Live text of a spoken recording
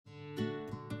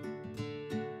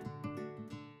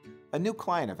A new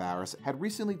client of ours had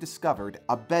recently discovered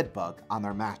a bedbug on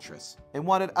their mattress and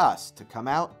wanted us to come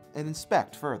out and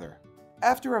inspect further.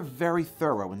 After a very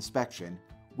thorough inspection,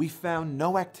 we found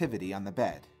no activity on the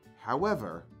bed.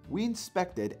 However, we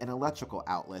inspected an electrical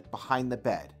outlet behind the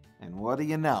bed, and what do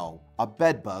you know, a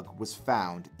bedbug was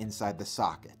found inside the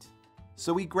socket.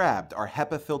 So we grabbed our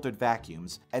HEPA-filtered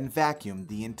vacuums and vacuumed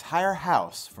the entire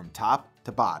house from top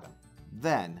to bottom.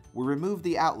 Then, we removed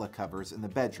the outlet covers in the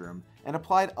bedroom and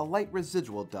applied a light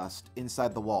residual dust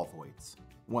inside the wall voids.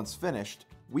 Once finished,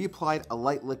 we applied a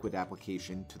light liquid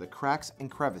application to the cracks and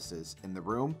crevices in the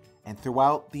room and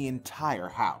throughout the entire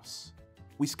house.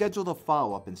 We scheduled a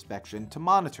follow-up inspection to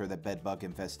monitor the bedbug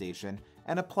infestation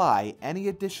and apply any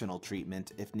additional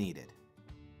treatment if needed.